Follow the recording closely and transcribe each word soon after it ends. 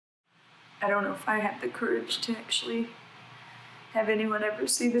I don't know if I have the courage to actually have anyone ever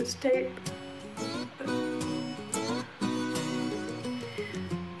see this tape.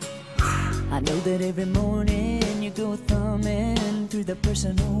 I know that every morning you go thumbing through the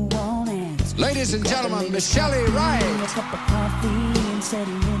personal warnings. Ladies and gentlemen, Miss Chely Wright. A cup of coffee and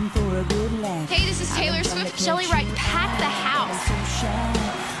setting in for a good laugh. Hey, this is Taylor Swift. Chely Wright packed the house.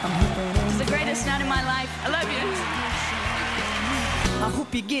 This is the greatest night of my life. I love you. I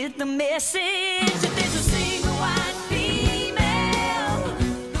hope you get the message that there's a single white female.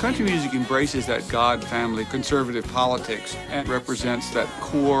 Country music embraces that God, family, conservative politics and represents that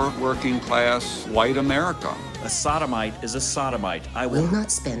core working class white America. A sodomite is a sodomite. I will not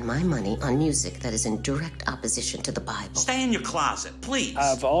spend my money on music that is in direct opposition to the Bible. Stay in your closet, please.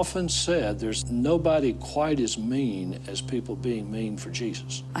 I've often said there's nobody quite as mean as people being mean for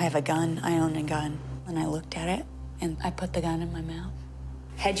Jesus. I have a gun. I own a gun. And I looked at it, and I put the gun in my mouth.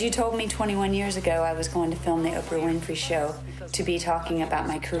 Had you told me 21 years ago I was going to film the Oprah Winfrey Show to be talking about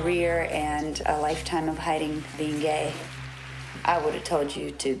my career and a lifetime of hiding being gay, I would have told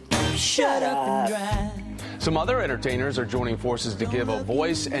you to shut up and drive. Some other entertainers are joining forces to give a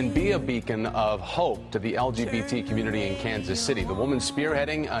voice and be a beacon of hope to the LGBT community in Kansas City. The woman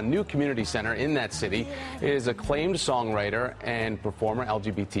spearheading a new community center in that city is acclaimed songwriter and performer,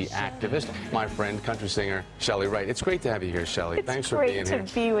 LGBT activist, my friend, country singer Chely Wright. It's great to have you here, Chely. Thanks for being here. It's great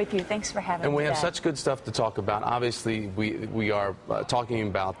to be with you. Thanks for having me. And we have back. such good stuff to talk about. Obviously, we are talking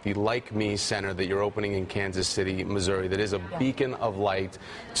about the Like Me Center that you're opening in Kansas City, Missouri, that is a beacon of light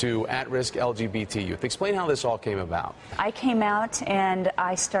to at-risk LGBT youth. Explain how this all came about. I came out and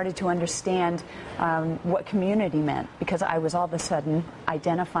I started to understand what community meant, because I was all of a sudden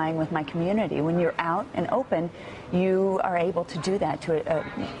identifying with my community. When you're out and open, you are able to do that, to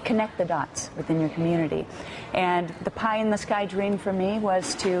connect the dots within your community. And the pie-in-the-sky dream for me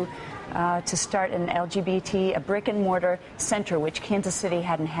was to start an LGBT, a brick-and-mortar center, which Kansas City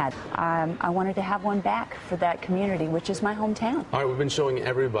hadn't had. I wanted to have one back for that community, which is my hometown. All right, we've been showing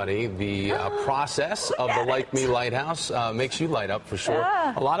everybody the process of the Like Me Lighthouse. Makes you light up for sure.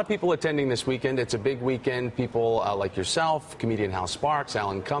 Yeah. A lot of people attending this weekend. It's a big weekend. People like yourself, comedian Hal Sparks,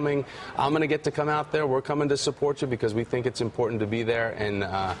 Alan Cumming. I'm going to get to come out there. We're coming to support you because we think it's important to be there and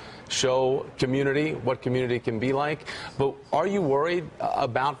show community what community can be like. But are you worried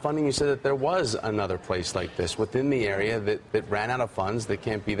about funding? You said that there was another place like this within the area that ran out of funds, that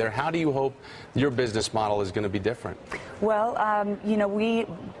can't be there. How do you hope your business model is going to be different? Well, you know,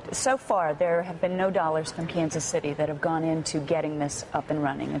 so far there have been no dollars from Kansas City that have gone into getting this up and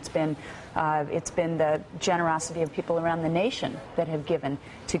running. It's been the generosity of people around the nation that have given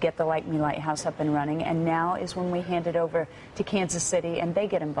to get the Like Me Lighthouse up and running, and now is when we hand it over to Kansas City and they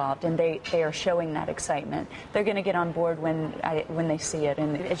get involved, and they are showing that excitement. They're going to get on board when they see it,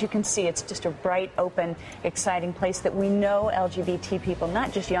 and as you can see, it's just a bright, open, exciting place that we know LGBT people,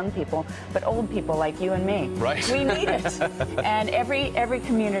 not just young people, but old people like you and me. Right. We need it. And every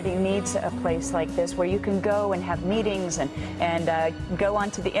community needs a place like this where you can go and have meetings and go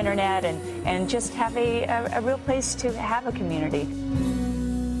onto the internet and just have a real place to have a community.